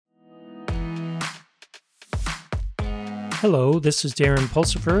Hello, this is Darren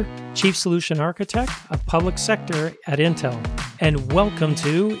Pulsifer, Chief Solution Architect of Public Sector at Intel, and welcome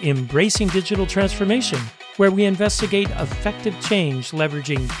to Embracing Digital Transformation, where we investigate effective change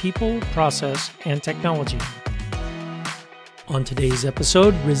leveraging people, process, and technology. On today's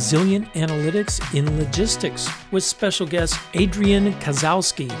episode, Resilient Analytics in Logistics, with special guest Adrian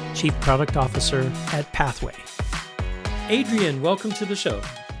Kazowski, Chief Product Officer at Pathway. Adrian, welcome to the show.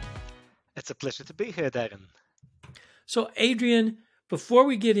 It's a pleasure to be here, Darren. So, Adrian, before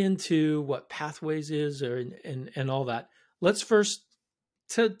we get into what Pathways is and all that, let's first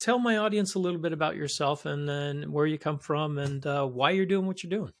tell my audience a little bit about yourself and then where you come from and why you're doing what you're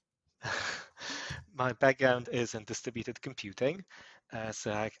doing. My background is in distributed computing.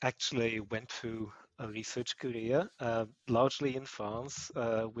 So I actually went through a research career, largely in France,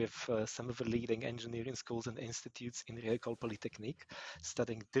 with some of the leading engineering schools and institutes in École Polytechnique,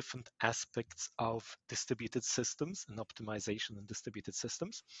 studying different aspects of distributed systems and optimization in distributed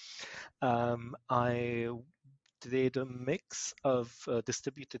systems. I did a mix of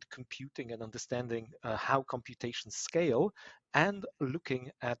distributed computing and understanding how computations scale and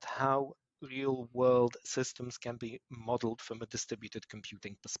looking at how real-world systems can be modeled from a distributed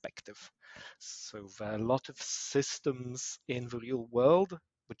computing perspective. So there are a lot of systems in the real world,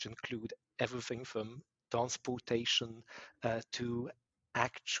 which include everything from transportation to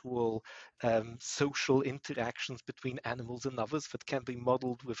actual social interactions between animals and others that can be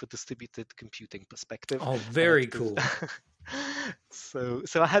modeled with a distributed computing perspective. Oh, very cool. So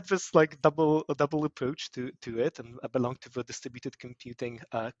I had this like double approach to it, and I belong to the distributed computing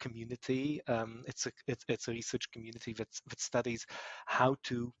community. It's a research community that studies how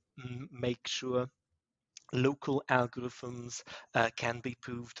to make sure local algorithms can be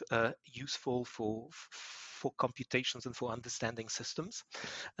proved useful for computations and for understanding systems.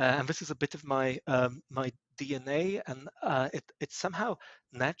 And this is a bit of my my DNA, and it somehow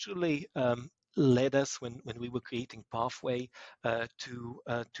naturally led us when we were creating Pathway to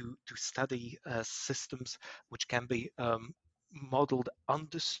study systems which can be modeled,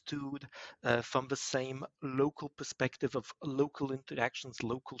 understood from the same local perspective of local interactions,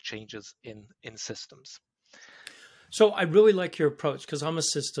 local changes in systems. So I really like your approach because I'm a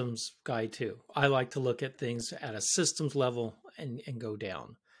systems guy too. I like to look at things at a systems level and go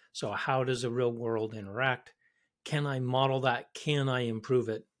down. So how does a real world interact? Can I model that? Can I improve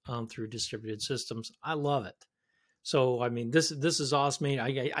it through distributed systems? I love it. So I mean, this is awesome.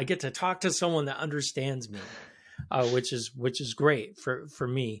 I get to talk to someone that understands me, which is great for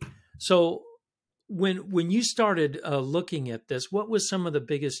me. So when you started looking at this, what was some of the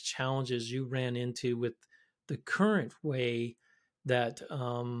biggest challenges you ran into with the current way that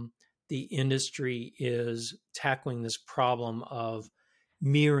the industry is tackling this problem of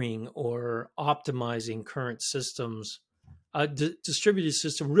mirroring or optimizing current systems, distributed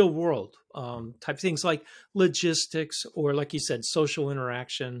system, real world type things like logistics or, like you said, social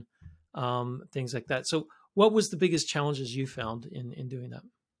interaction, things like that. So what was the biggest challenges you found in doing that?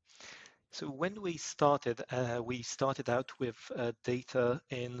 So when we started out with data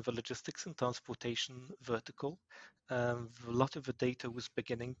in the logistics and transportation vertical. A lot of the data was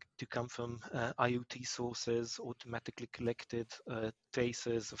beginning to come from IoT sources, automatically collected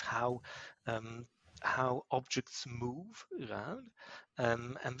traces of how objects move around.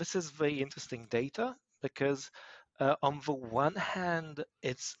 And this is very interesting data because on the one hand,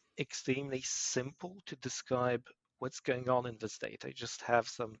 it's extremely simple to describe what's going on in this data. You just have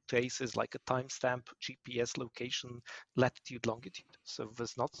some traces like a timestamp, GPS location, latitude, longitude. So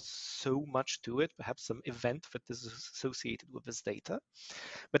there's not so much to it, perhaps some event that is associated with this data.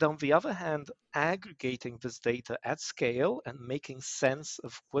 But on the other hand, aggregating this data at scale and making sense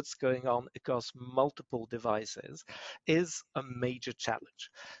of what's going on across multiple devices is a major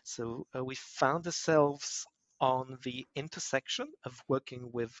challenge. So we found ourselves on the intersection of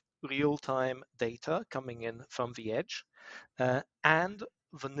working with real-time data coming in from the edge and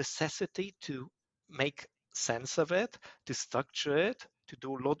the necessity to make sense of it, to structure it, to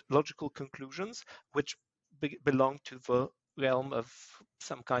do logical conclusions, which belong to the realm of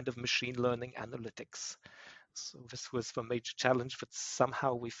some kind of machine learning analytics. So this was the major challenge, that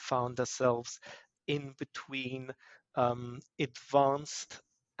somehow we found ourselves in between advanced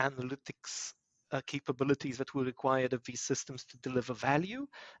analytics capabilities that were required of these systems to deliver value,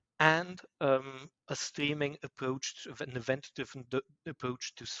 and a streaming approach, an event-driven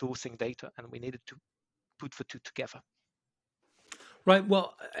approach to sourcing data, and we needed to put the two together. Right.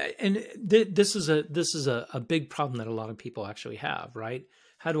 Well, and this is a big problem that a lot of people actually have. Right.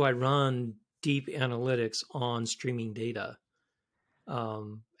 How do I run deep analytics on streaming data?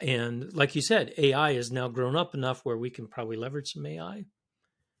 And like you said, AI is now grown up enough where we can probably leverage some AI.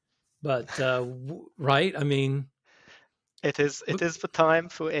 But right, I mean, It is the time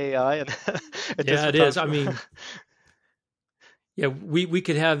for AI, and it is yeah, the it time is. I for mean, yeah, we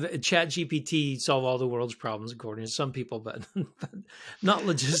could have Chat GPT solve all the world's problems according to some people, but, but not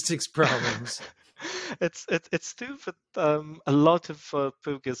logistics problems. it's true that a lot of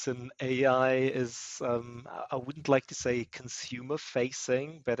progress in AI is I wouldn't like to say consumer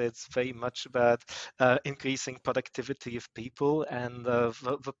facing, but it's very much about increasing productivity of people. And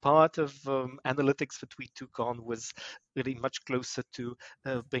the part of analytics that we took on was really much closer to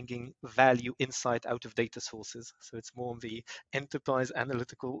bringing value insight out of data sources. So it's more on the enterprise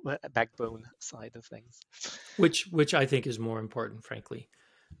analytical backbone side of things. Which I think is more important, frankly,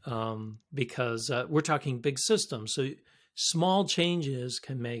 because we're talking big systems. So small changes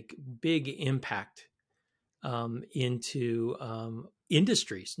can make big impact into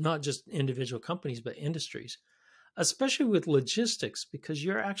industries, not just individual companies, but industries, especially with logistics, because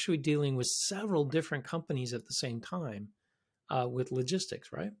you're actually dealing with several different companies at the same time with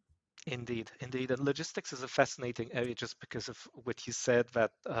logistics, right? Indeed, indeed. And logistics is a fascinating area just because of what you said,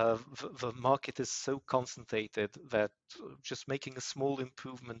 that the market is so concentrated that just making a small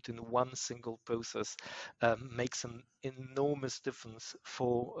improvement in one single process makes an enormous difference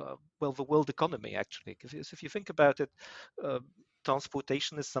for, well, the world economy, actually. Because if you think about it, uh,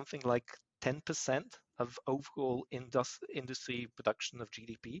 transportation is something like 10% of overall industry production of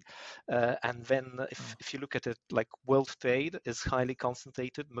GDP. And then Oh. if you look at it, like world trade is highly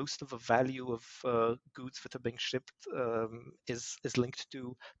concentrated. Most of the value of goods that are being shipped is linked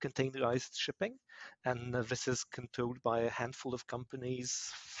to containerized shipping. And this is controlled by a handful of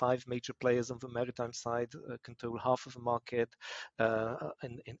companies. Five major players on the maritime side control half of the market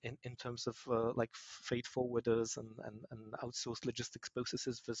in terms of like freight forwarders and outsourced logistics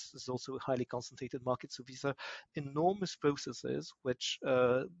processes. This is also a highly concentrated market. So these are enormous processes which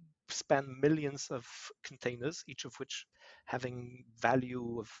span millions of containers, each of which having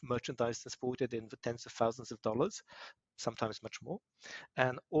value of merchandise transported in the tens of thousands of dollars, sometimes much more.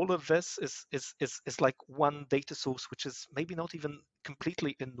 And all of this is like one data source, which is maybe not even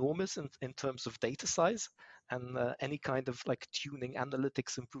completely enormous in terms of data size. And any kind of like tuning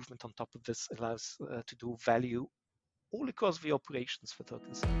analytics improvement on top of this allows to do value all across the operations that are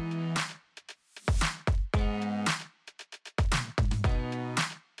concerned.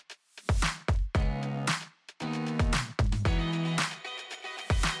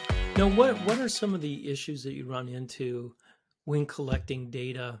 Now, what are some of the issues that you run into when collecting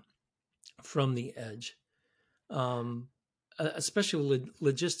data from the edge, um, especially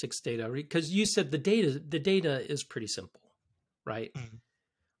logistics data? Because you said the data is pretty simple, right? Mm.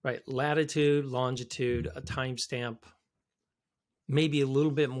 Right, latitude, longitude, a timestamp, maybe a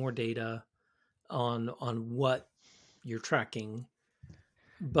little bit more data on what you're tracking.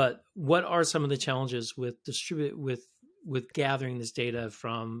 But what are some of the challenges with distribute with gathering this data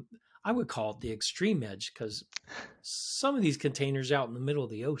from, I would call it the extreme edge, because some of these containers out in the middle of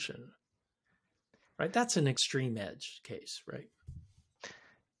the ocean, right? That's an extreme edge case, right?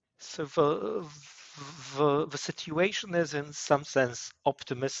 So the situation is in some sense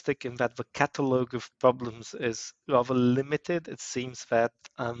optimistic in that the catalog of problems is rather limited. It seems that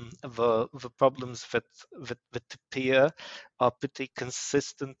the problems that appear are pretty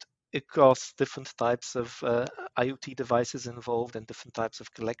consistent across different types of IoT devices involved and different types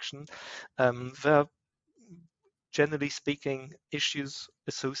of collection. There are generally speaking, issues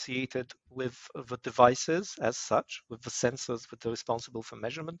associated with the devices as such, with the sensors that are responsible for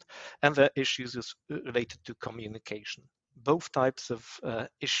measurement, and there are issues related to communication. Both types of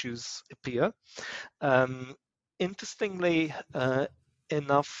issues appear. Um, Interestingly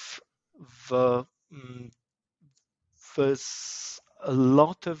enough, the, mm, there's a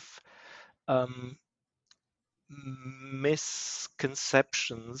lot of um,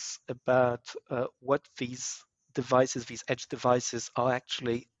 misconceptions about what these devices, these edge devices, are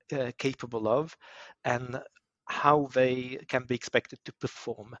actually capable of, and how they can be expected to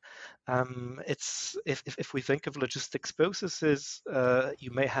perform. It's if we think of logistics processes,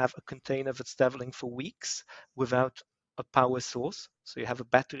 you may have a container that's traveling for weeks without a power source. So you have a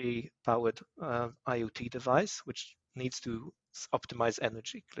battery-powered IoT device which needs to optimize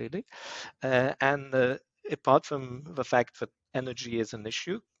energy clearly, and apart from the fact that energy is an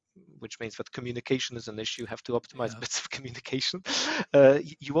issue, which means that communication is an issue, you have to optimize Yeah. bits of communication.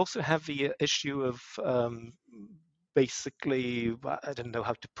 You also have the issue of basically, I don't know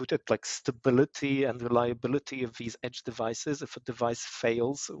how to put it, like stability and reliability of these edge devices. If a device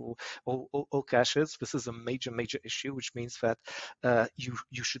fails or crashes, this is a major issue, which means that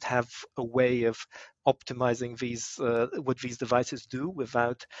you should have a way of optimizing these what these devices do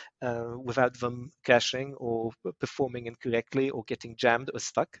without them crashing or performing incorrectly or getting jammed or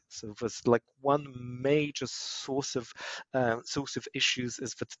stuck. So there's like one major source of issues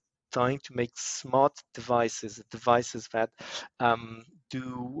is that trying to make smart devices that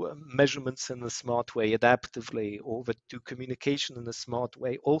do measurements in a smart way adaptively, or that do communication in a smart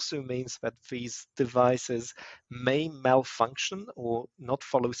way, also means that these devices may malfunction or not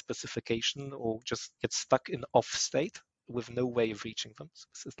follow specification or just get stuck in off state with no way of reaching them. So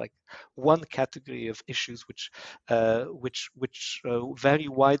this is like one category of issues which vary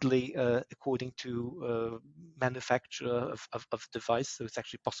widely according to manufacturer of device. So it's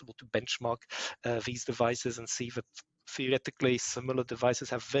actually possible to benchmark these devices and see that theoretically similar devices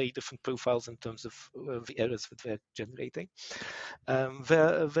have very different profiles in terms of the errors that they're generating.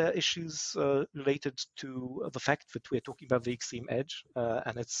 There are issues related to the fact that we're talking about the extreme edge,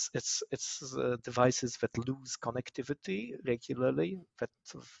 and it's devices that lose connectivity regularly, that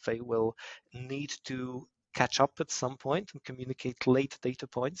they will need to catch up at some point and communicate late data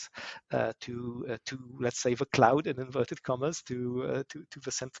points to let's say the cloud in inverted commas to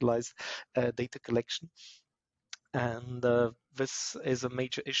the centralized data collection. And this is a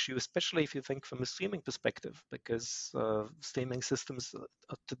major issue, especially if you think from a streaming perspective, because streaming systems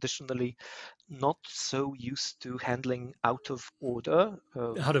are traditionally not so used to handling out of order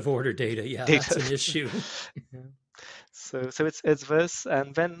Out of order data. Yeah, that's data. an issue. Yeah. So it's this,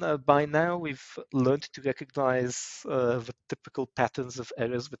 and then by now we've learned to recognize the typical patterns of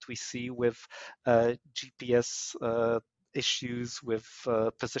errors that we see with GPS issues, with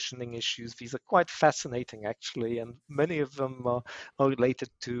positioning issues. These are quite fascinating, actually, and many of them are related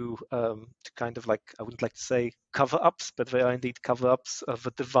to kind of like, I wouldn't like to say cover-ups, but they are indeed cover-ups of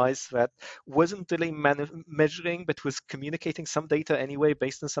a device that wasn't really measuring, but was communicating some data anyway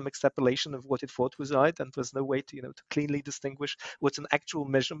based on some extrapolation of what it thought was right, and there's no way to to cleanly distinguish what's an actual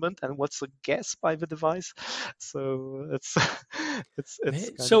measurement and what's a guess by the device. So it's it's Man,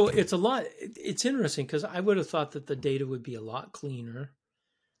 kind of so it's a lot. It's interesting because I would have thought that the data would be a lot cleaner.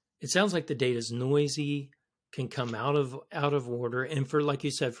 It sounds like the data is noisy, can come out of order, and for like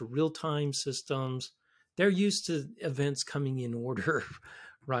you said, for real time systems, they're used to events coming in order,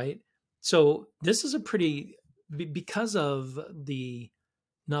 right? So this is a pretty because of the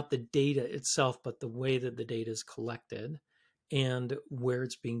not the data itself, but the way that the data is collected and where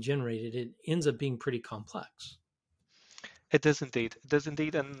it's being generated, it ends up being pretty complex. It does indeed. It does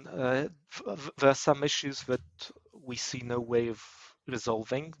indeed, and there are some issues that we see no way of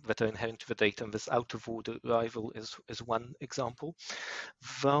resolving that are inherent to the data, and this out of order arrival is one example.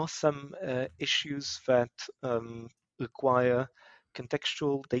 There are some issues that require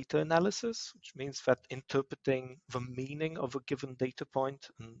contextual data analysis, which means that interpreting the meaning of a given data point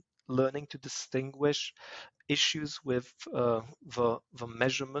and learning to distinguish issues with the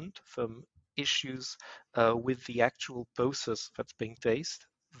measurement from issues with the actual process that's being traced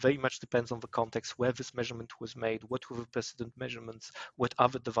very much depends on the context where this measurement was made, what were the precedent measurements, what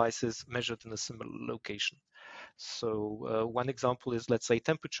other devices measured in a similar location. So one example is, let's say,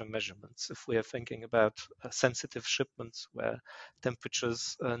 temperature measurements. If we are thinking about sensitive shipments where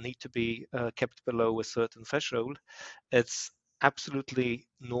temperatures need to be kept below a certain threshold, it's absolutely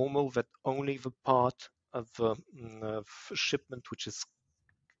normal that only the part of the shipment which is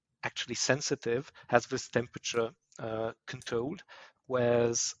actually sensitive has this temperature controlled,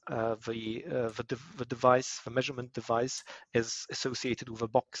 whereas the device, the measurement device, is associated with a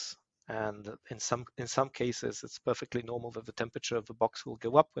box. And in some cases, it's perfectly normal that the temperature of the box will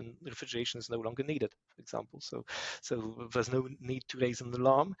go up when refrigeration is no longer needed, for example. So there's no need to raise an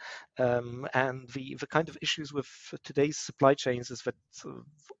alarm. And the kind of issues with today's supply chains is that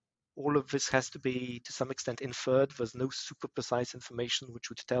all of this has to be to some extent inferred. There's no super precise information which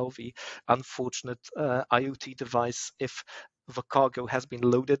would tell the unfortunate IoT device if the cargo has been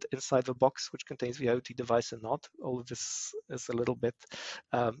loaded inside the box which contains the IoT device or not. All of this is a little bit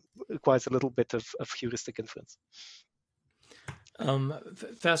requires a little bit of heuristic inference.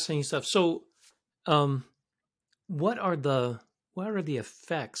 Fascinating stuff. So, um, what are the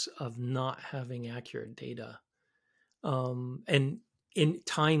effects of not having accurate data, and in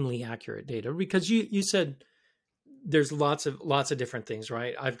timely accurate data? Because you said there's lots of different things,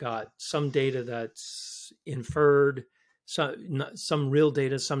 right? I've got some data that's inferred, some real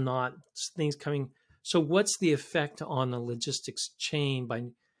data, some not. Things coming. So, what's the effect on the logistics chain by?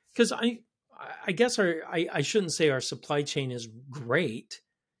 Because I guess I shouldn't say our supply chain is great,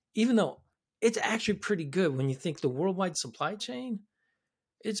 even though it's actually pretty good when you think the worldwide supply chain.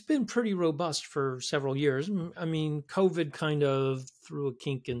 It's been pretty robust for several years. I mean, COVID kind of threw a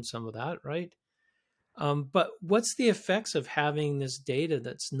kink in some of that, right? But what's the effects of having this data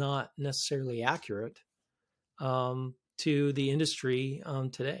that's not necessarily accurate to the industry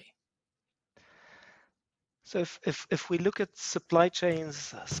today? So if we look at supply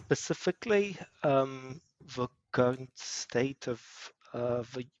chains specifically, the current state of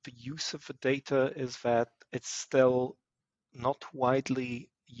the use of the data is that it's still not widely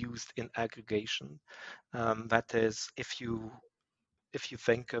used in aggregation. That is, if you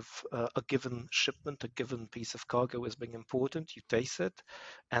think of a given shipment, a given piece of cargo as being important, you trace it,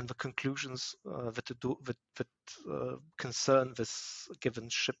 and the conclusions that concern this given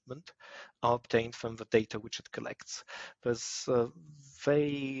shipment are obtained from the data which it collects. There's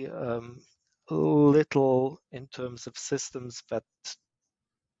very little in terms of systems that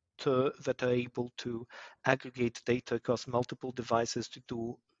are able to aggregate data across multiple devices to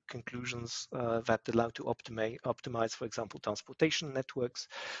do conclusions that allow to optimize, for example, transportation networks,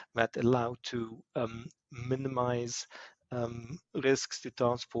 that allow to minimize risks to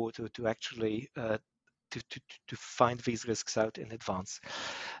transport or to actually to find these risks out in advance.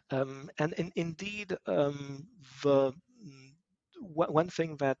 Indeed, the one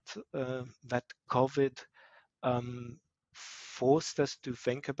thing that COVID um, forced us to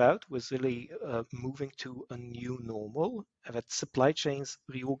think about was really moving to a new normal, that supply chains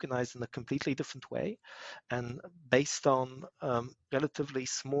reorganized in a completely different way and based on relatively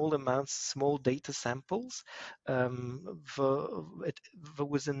small amounts, small data samples. There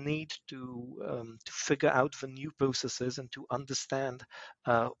was a need to figure out the new processes and to understand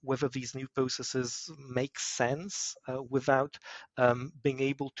whether these new processes make sense without being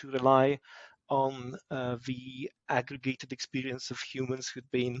able to rely on the aggregated experience of humans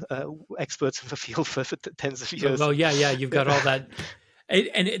who'd been experts in the field for tens of years. Well, yeah, yeah, you've got all that.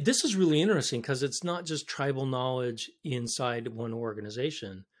 This is really interesting because it's not just tribal knowledge inside one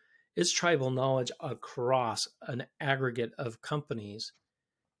organization, it's tribal knowledge across an aggregate of companies.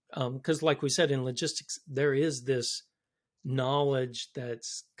 Because, like we said, in logistics, there is this knowledge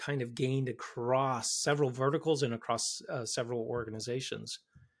that's kind of gained across several verticals and across several organizations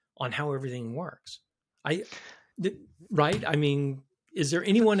on how everything works. I, right? I mean, is there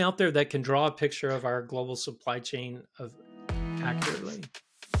anyone out there that can draw a picture of our global supply chain of accurately?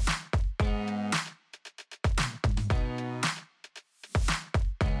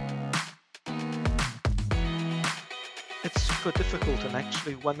 It's super difficult, and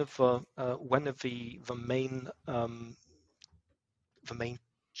actually, one of the main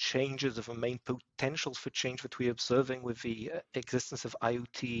changes, of the main potentials for change that we're observing with the existence of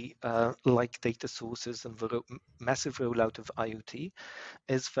IoT like data sources and the massive rollout of IoT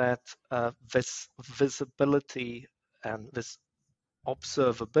is that this visibility and this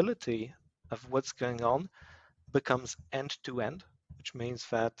observability of what's going on becomes end to end, which means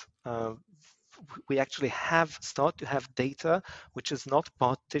that we actually start to have data which is not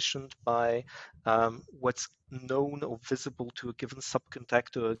partitioned by what's known or visible to a given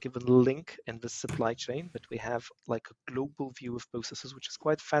subcontractor or a given link in the supply chain, but we have like a global view of processes, which is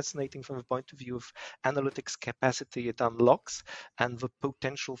quite fascinating from the point of view of analytics capacity it unlocks and the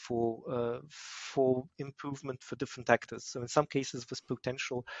potential for improvement for different actors. So in some cases, this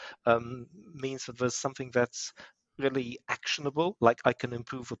potential means that there's something that's really actionable, like I can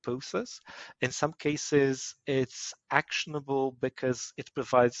improve a process. In some cases, it's actionable because it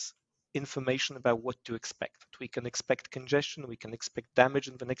provides information about what to expect. We can expect congestion, we can expect damage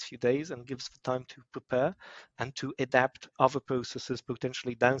in the next few days, and gives the time to prepare and to adapt other processes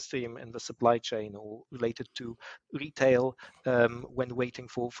potentially downstream in the supply chain or related to retail when waiting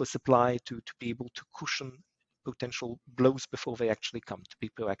for supply to be able to cushion potential blows before they actually come, to be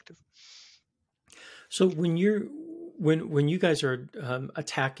proactive. So when you guys are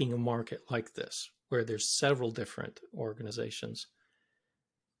attacking a market like this, where there's several different organizations,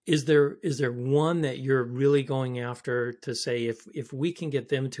 is there one that you're really going after to say if we can get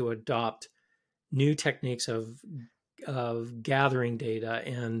them to adopt new techniques of gathering data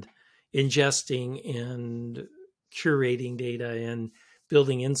and ingesting and curating data and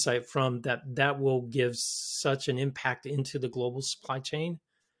building insight from that will give such an impact into the global supply chain?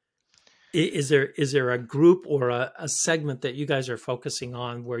 Is there a group or a segment that you guys are focusing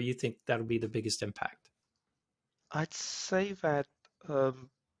on where you think that'll be the biggest impact? I'd say that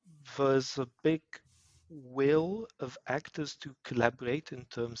there's a big will of actors to collaborate in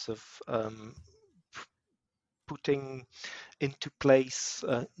terms of putting into place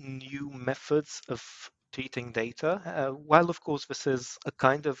new methods of treating data. While of course this is a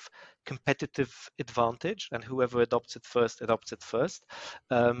kind of competitive advantage, and whoever adopts it first.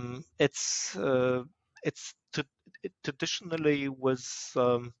 It traditionally was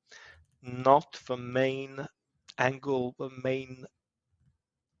not the main angle, the main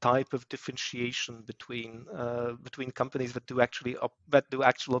type of differentiation between companies that do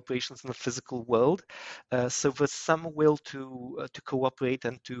actual operations in the physical world. So there's some will to cooperate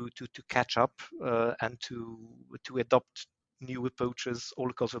and to catch up and to adopt new approaches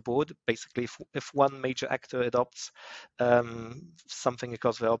all across the board. Basically, if one major actor adopts something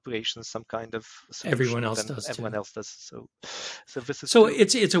across their operations, some kind of Everyone solution, else then does everyone too. else does. So this is So to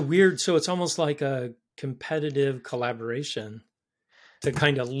it's a weird. So it's almost like a competitive collaboration to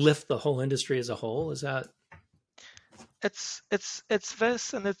kind of lift the whole industry as a whole. Is that it's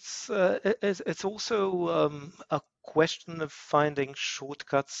this, and it's also a question of finding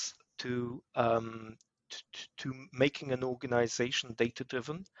shortcuts to making an organization data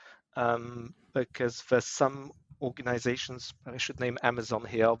driven, because there's some organizations, I should name Amazon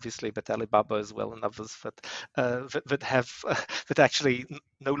here obviously, but Alibaba as well, and others that have that actually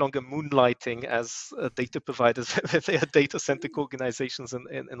no longer moonlighting as data providers. They are data centric organizations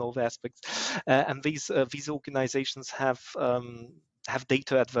in all the aspects, and these organizations have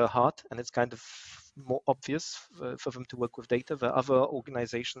data at their heart, and it's kind of more obvious for them to work with data. There are other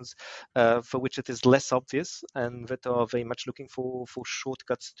organizations for which it is less obvious, and that are very much looking for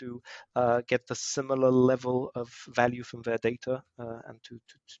shortcuts to get the similar level of value from their data, and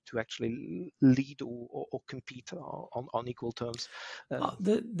to actually lead or compete on equal terms.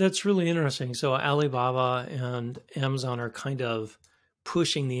 that's really interesting. So Alibaba and Amazon are kind of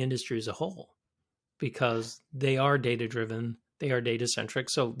pushing the industry as a whole because they are data driven, they are data centric.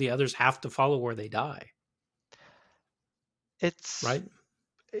 So the others have to follow where they die, It's right?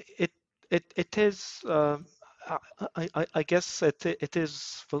 it it is. I guess it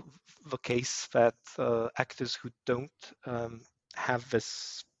is the case that actors who don't have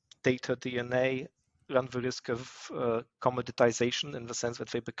this data DNA run the risk of commoditization, in the sense that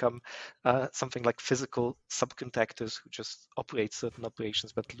they become something like physical subcontractors who just operate certain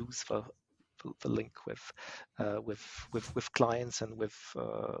operations but lose the link with clients and with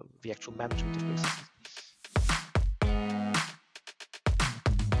the actual management of processes.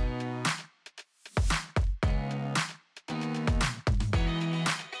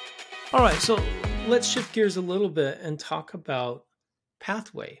 All right, so let's shift gears a little bit and talk about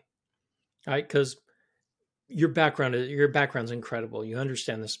pathway, right? Because your background's incredible. You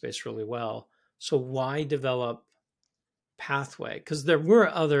understand the space really well. So why develop pathway? Because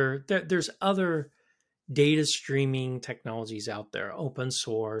there's other data streaming technologies out there, open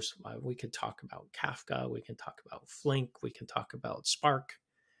source. We could talk about Kafka, we can talk about Flink, we can talk about Spark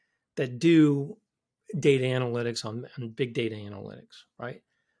that do data analytics on big data analytics, right?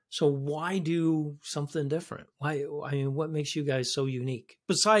 So why do something different? Why? I mean, what makes you guys so unique?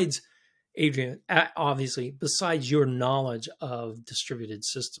 Besides, Adrian, obviously, besides your knowledge of distributed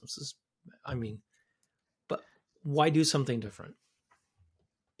systems, I mean, but why do something different?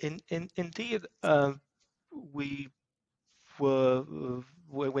 Indeed, we were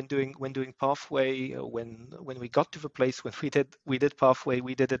when doing pathway, when we got to the place when we did pathway,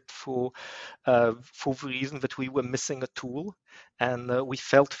 we did it for the reason that we were missing a tool, and we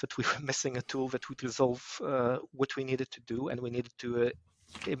felt that we were missing a tool that would resolve what we needed to do, and we needed to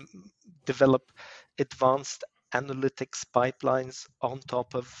develop advanced analytics pipelines on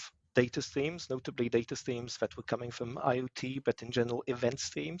top of data streams, notably data streams that were coming from IoT, but in general event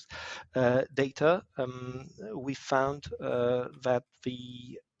streams data. We found that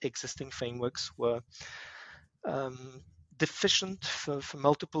the existing frameworks were deficient for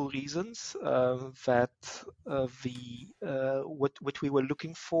multiple reasons. That what we were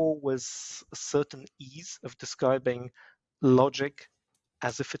looking for was a certain ease of describing logic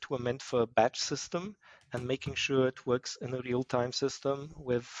as if it were meant for a batch system, and making sure it works in a real-time system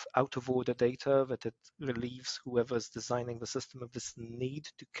with out-of-order data, that it relieves whoever's designing the system of this need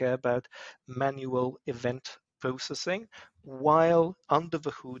to care about manual event processing, while under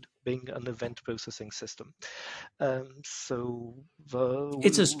the hood being an event processing system. So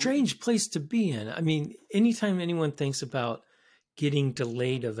It's a strange place to be in. I mean, anytime anyone thinks about getting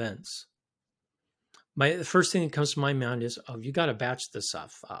delayed events, the first thing that comes to my mind is, oh, you got to batch this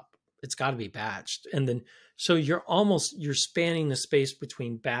stuff up. It's got to be batched, and then so you're spanning the space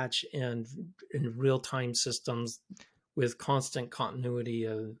between batch and real time systems with constant continuity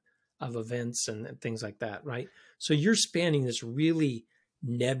of events and things like that, right? So you're spanning this really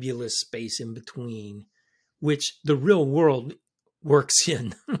nebulous space in between which the real world works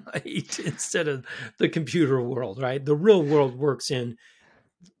in, right? Instead of the computer world, right? The real world works in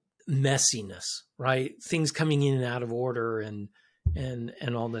messiness, right? Things coming in and out of order and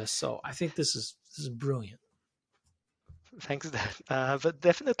all this. So I think this is brilliant. Thanks, Dan. But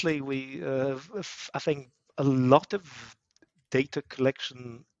definitely, I think a lot of data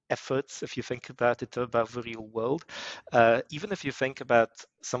collection efforts, if you think about it, about the real world. Even if you think about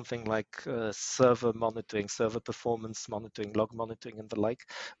something like server monitoring, server performance monitoring, log monitoring, and the like,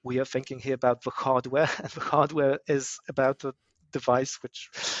 we are thinking here about the hardware, and the hardware is about a device which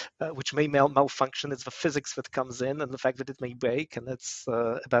may malfunction. It's the physics that comes in, and the fact that it may break, and it's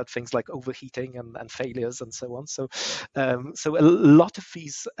about things like overheating and failures and so on. So a lot of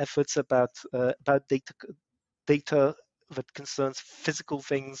these efforts about data that concerns physical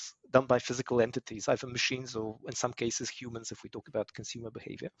things done by physical entities, either machines or, in some cases, humans, if we talk about consumer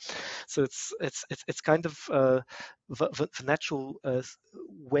behavior. So it's kind of the natural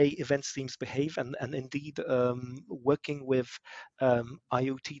way event streams behave, and indeed working with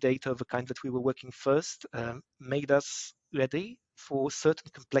IoT data of the kind that we were working first made us ready for certain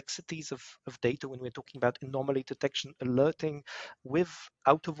complexities of data when we're talking about anomaly detection, alerting with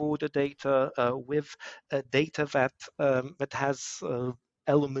out of order data, with data that has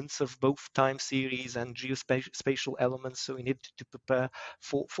elements of both time series and geospatial elements. So we need to prepare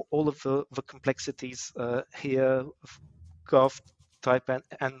for all of the complexities here, graph type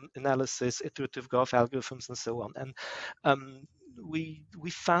and analysis, iterative graph algorithms, and so on. And we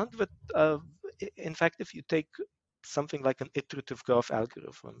found that, in fact, if you take something like an iterative graph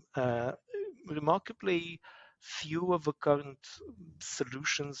algorithm, remarkably few of the current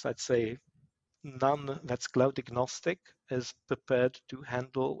solutions, I'd say none that's cloud agnostic, is prepared to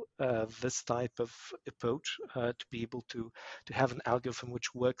handle this type of approach, to be able to have an algorithm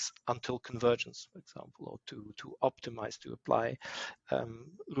which works until convergence, for example, or to optimize, to apply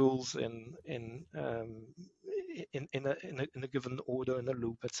rules in a given order in a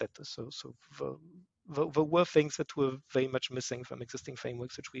loop, etc. So there were things that were very much missing from existing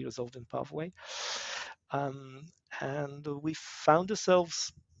frameworks, which we resolved in Pathway. And we found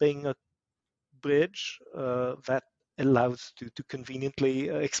ourselves being a bridge that allows to conveniently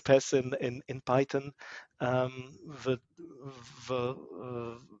express in Python the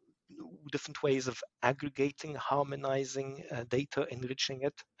different ways of aggregating, harmonizing data, enriching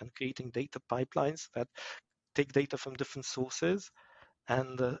it, and creating data pipelines that take data from different sources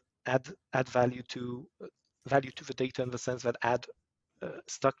and add value to the data, in the sense that add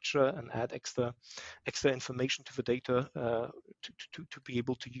structure and add extra information to the data to be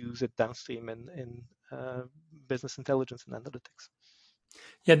able to use it downstream in business intelligence and analytics.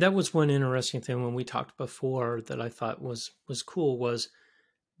 Yeah, that was one interesting thing when we talked before that I thought was cool was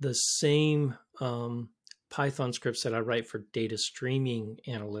the same Python scripts that I write for data streaming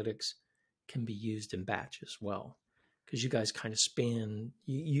analytics can be used in batch as well, because you guys kind of span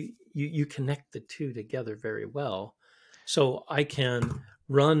you connect the two together very well. So I can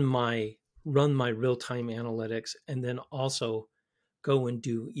run my real time analytics and then also go and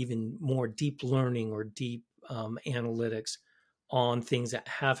do even more deep learning or deep analytics on things that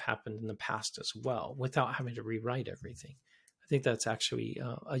have happened in the past as well without having to rewrite everything. I think that's actually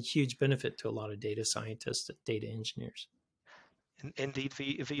a huge benefit to a lot of data scientists and data engineers. Indeed,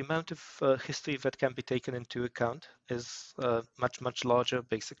 the amount of history that can be taken into account is much larger.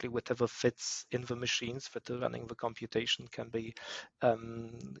 Basically, whatever fits in the machines that are running the computation can be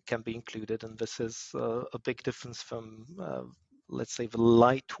included, and this is a big difference from let's say the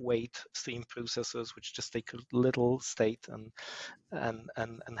lightweight stream processors, which just take a little state and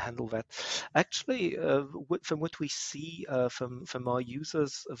handle that. Actually, from what we see from our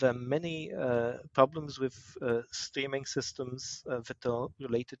users, there are many problems with streaming systems that are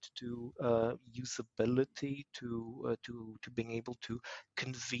related to usability, to being able to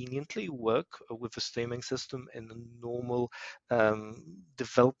conveniently work with a streaming system in a normal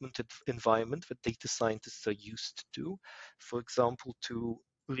development environment that data scientists are used to. For example, to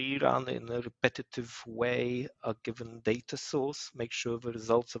rerun in a repetitive way a given data source, make sure the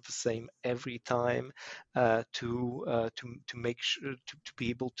results are the same every time, to make sure to be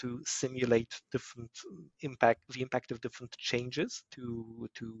able to simulate the impact of different changes to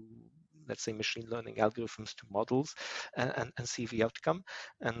let's say machine learning algorithms to models, and see the outcome.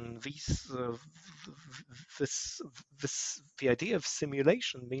 And the idea of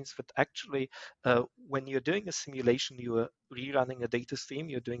simulation means that actually when you're doing a simulation, you are rerunning a data stream,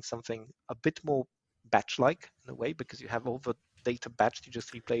 you're doing something a bit more batch-like in a way, because you have all the data batched, you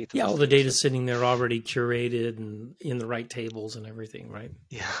just replay it in Yeah, the all the stream. data sitting there already curated and in the right tables and everything, right?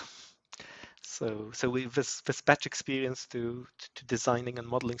 Yeah. So this batch experience to designing and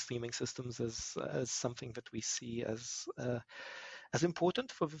modeling streaming systems is something that we see as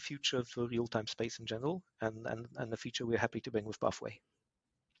important for the future for real-time space in general, and the feature we're happy to bring with Pathway.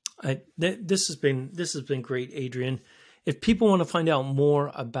 This has been great, Adrian. If people want to find out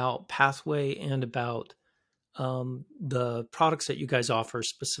more about Pathway and about the products that you guys offer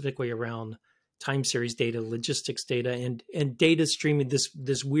specifically around time series data, logistics data, and data streaming,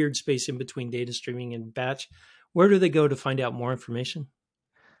 this weird space in between data streaming and batch, where do they go to find out more information?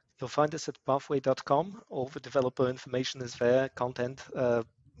 You'll find us at pathway.com. All the developer information is there, content,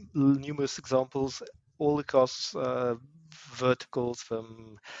 numerous examples all across verticals,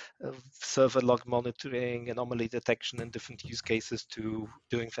 from server log monitoring, anomaly detection in different use cases, to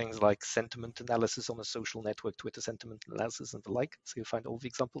doing things like sentiment analysis on a social network, Twitter sentiment analysis and the like. So you'll find all the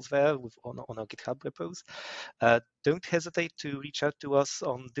examples there on our GitHub repos. Don't hesitate to reach out to us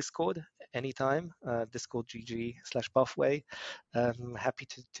on Discord anytime, Discord GG/Pathway. Happy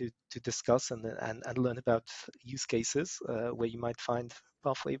to discuss and learn about use cases where you might find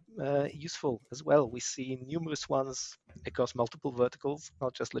Pathway useful as well. We see numerous ones across multiple verticals,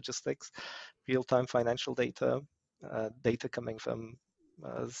 not just logistics, real-time financial data, data coming from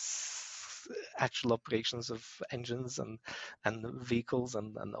actual operations of engines and vehicles,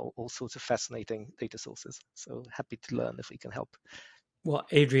 and all sorts of fascinating data sources. So happy to learn if we can help. Well,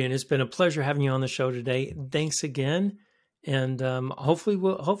 Adrian, it's been a pleasure having you on the show today. Thanks again, and hopefully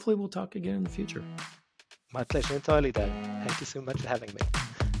we'll talk again in the future. My pleasure entirely, Dan. Thank you so much for having me.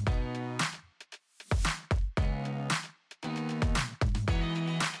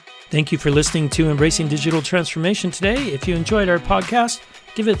 Thank you for listening to Embracing Digital Transformation today. If you enjoyed our podcast,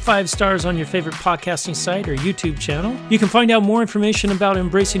 give it 5 stars on your favorite podcasting site or YouTube channel. You can find out more information about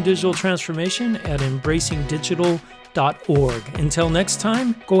Embracing Digital Transformation at embracingdigital.org. Until next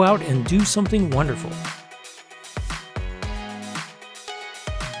time, go out and do something wonderful.